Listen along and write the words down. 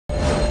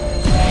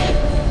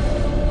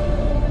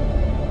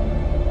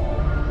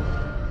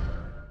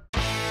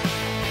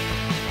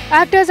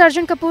Actors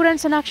Arjun Kapoor and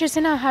Sonakshi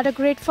Sinha had a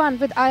great fun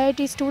with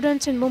IIT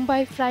students in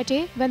Mumbai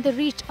Friday when they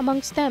reached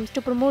amongst them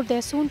to promote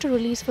their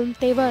soon-to-release film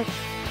Tevar.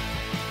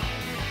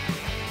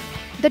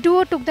 The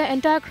duo took the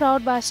entire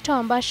crowd by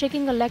storm by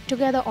shaking a leg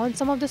together on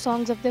some of the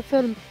songs of their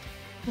film.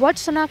 Watch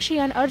Sonakshi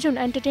and Arjun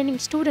entertaining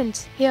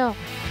students here.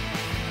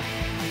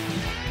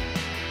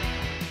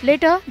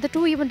 Later, the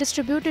two even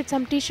distributed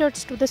some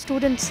t-shirts to the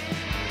students.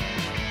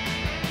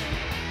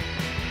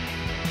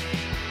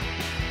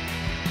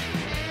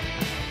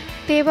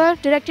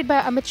 Tevar, directed by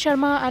Amit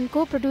Sharma and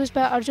co-produced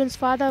by Arjun's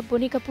father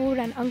Boni Kapoor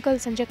and uncle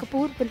Sanjay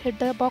Kapoor, will hit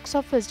the box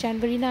office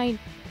January 9.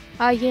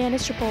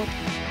 IANS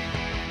report.